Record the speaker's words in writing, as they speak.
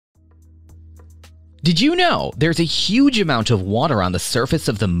Did you know there's a huge amount of water on the surface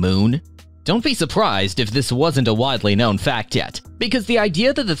of the moon? Don't be surprised if this wasn't a widely known fact yet, because the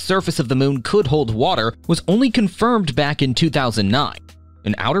idea that the surface of the moon could hold water was only confirmed back in 2009.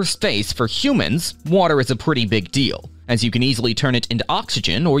 In outer space, for humans, water is a pretty big deal, as you can easily turn it into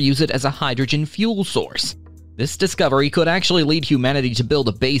oxygen or use it as a hydrogen fuel source. This discovery could actually lead humanity to build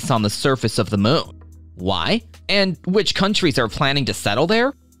a base on the surface of the moon. Why? And which countries are planning to settle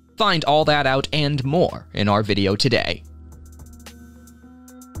there? Find all that out and more in our video today.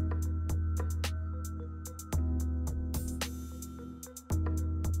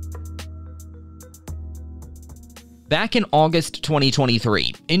 Back in August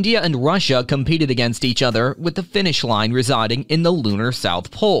 2023, India and Russia competed against each other with the finish line residing in the lunar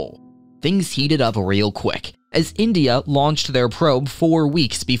South Pole. Things heated up real quick, as India launched their probe 4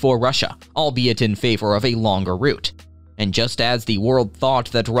 weeks before Russia, albeit in favor of a longer route. And just as the world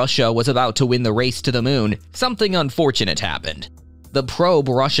thought that Russia was about to win the race to the moon, something unfortunate happened. The probe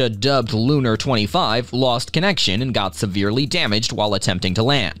Russia dubbed Lunar 25 lost connection and got severely damaged while attempting to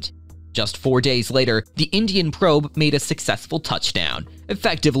land. Just 4 days later, the Indian probe made a successful touchdown,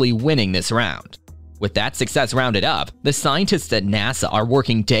 effectively winning this round. With that success rounded up, the scientists at NASA are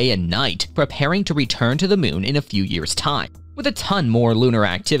working day and night preparing to return to the moon in a few years' time, with a ton more lunar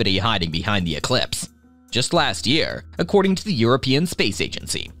activity hiding behind the eclipse. Just last year, according to the European Space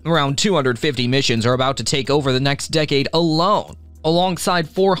Agency, around 250 missions are about to take over the next decade alone, alongside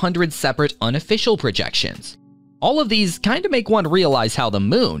 400 separate unofficial projections. All of these kind of make one realize how the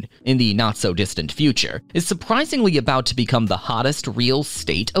moon, in the not-so-distant future, is surprisingly about to become the hottest real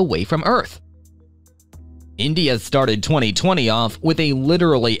state away from Earth. India started 2020 off with a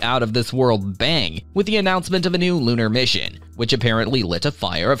literally out-of-this-world bang with the announcement of a new lunar mission, which apparently lit a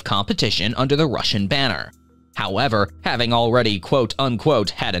fire of competition under the Russian banner. However, having already quote-unquote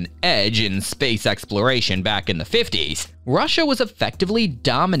had an edge in space exploration back in the 50s, Russia was effectively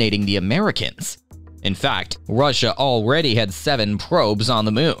dominating the Americans. In fact, Russia already had 7 probes on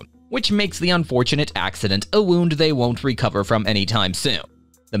the moon, which makes the unfortunate accident a wound they won't recover from anytime soon.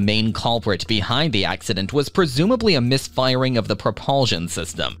 The main culprit behind the accident was presumably a misfiring of the propulsion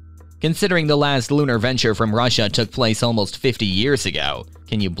system. Considering the last lunar venture from Russia took place almost 50 years ago,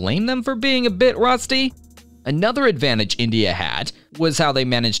 can you blame them for being a bit rusty? Another advantage India had was how they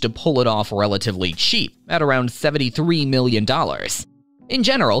managed to pull it off relatively cheap, at around $73 million. In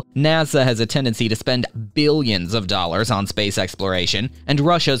general, NASA has a tendency to spend billions of dollars on space exploration, and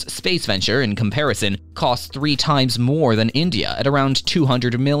Russia's space venture, in comparison, costs 3 times more than India at around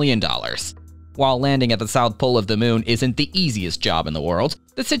 $200 million. While landing at the South Pole of the moon isn't the easiest job in the world,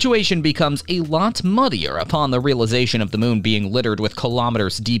 the situation becomes a lot muddier upon the realization of the moon being littered with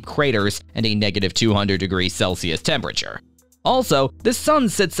kilometers-deep craters and a negative 200 degrees Celsius temperature. Also, the sun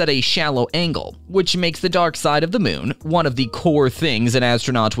sits at a shallow angle, which makes the dark side of the moon one of the core things an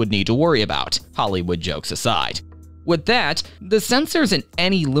astronaut would need to worry about, Hollywood jokes aside. With that, the sensors in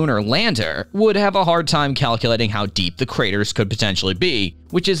any lunar lander would have a hard time calculating how deep the craters could potentially be,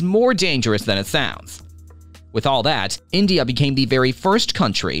 which is more dangerous than it sounds. With all that, India became the very first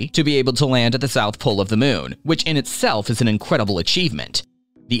country to be able to land at the South Pole of the moon, which in itself is an incredible achievement.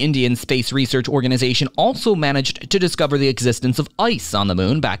 The Indian Space Research Organization also managed to discover the existence of ice on the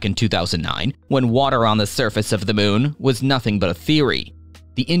moon back in 2009, when water on the surface of the moon was nothing but a theory.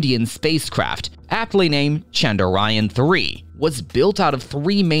 The Indian spacecraft, aptly named Chandrayaan-3, was built out of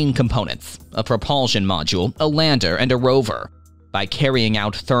 3 main components: a propulsion module, a lander, and a rover. By carrying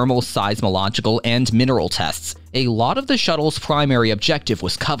out thermal, seismological, and mineral tests, a lot of the shuttle's primary objective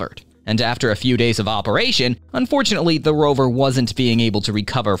was covered. And after a few days of operation, unfortunately, the rover wasn't being able to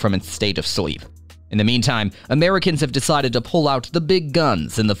recover from its state of sleep. In the meantime, Americans have decided to pull out the big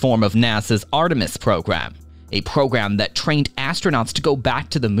guns in the form of NASA's Artemis program, a program that trained astronauts to go back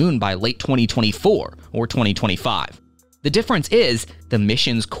to the moon by late 2024 or 2025. The difference is, the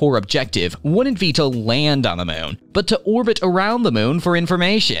mission's core objective wouldn't be to land on the moon, but to orbit around the moon for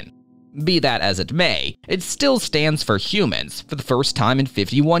information. Be that as it may, it still stands for humans, for the first time in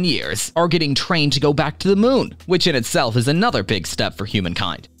 51 years, are getting trained to go back to the moon, which in itself is another big step for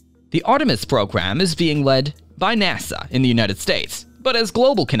humankind. The Artemis program is being led by NASA in the United States, but has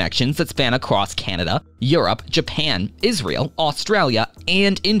global connections that span across Canada, Europe, Japan, Israel, Australia,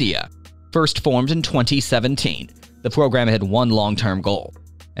 and India. First formed in 2017, the program had one long-term goal,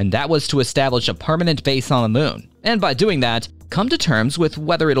 and that was to establish a permanent base on the moon, and by doing that, come to terms with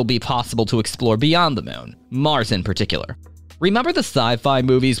whether it'll be possible to explore beyond the moon, Mars in particular. Remember the sci-fi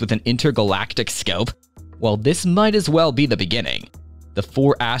movies with an intergalactic scope? Well, this might as well be the beginning. The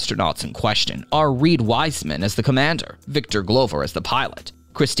 4 astronauts in question are Reed Wiseman as the commander, Victor Glover as the pilot,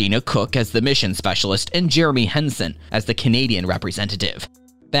 Christina Cook as the mission specialist, and Jeremy Henson as the Canadian representative.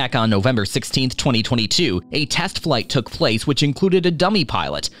 Back on November 16, 2022, a test flight took place which included a dummy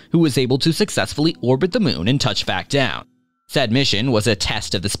pilot who was able to successfully orbit the moon and touch back down. Said mission was a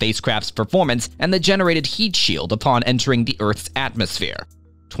test of the spacecraft's performance and the generated heat shield upon entering the Earth's atmosphere.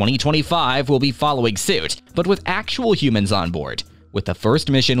 2025 will be following suit, but with actual humans on board, with the first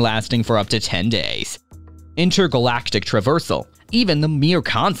mission lasting for up to 10 days. Intergalactic traversal, even the mere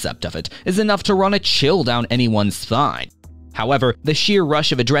concept of it, is enough to run a chill down anyone's spine. However, the sheer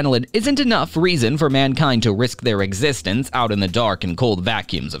rush of adrenaline isn't enough reason for mankind to risk their existence out in the dark and cold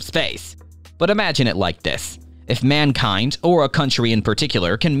vacuums of space. But imagine it like this. If mankind, or a country in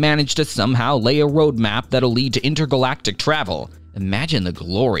particular, can manage to somehow lay a roadmap that'll lead to intergalactic travel, imagine the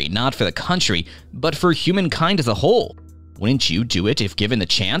glory not for the country, but for humankind as a whole. Wouldn't you do it if given the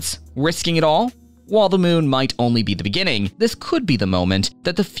chance, risking it all? While the moon might only be the beginning, this could be the moment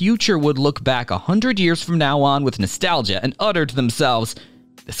that the future would look back 100 years from now on with nostalgia and utter to themselves,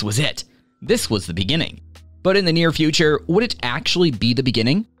 this was it. This was the beginning. But in the near future, would it actually be the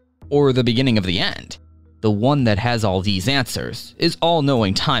beginning? Or the beginning of the end? The one that has all these answers is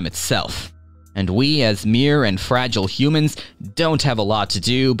all-knowing time itself. And we, as mere and fragile humans, don't have a lot to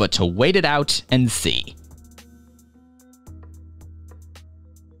do but to wait it out and see.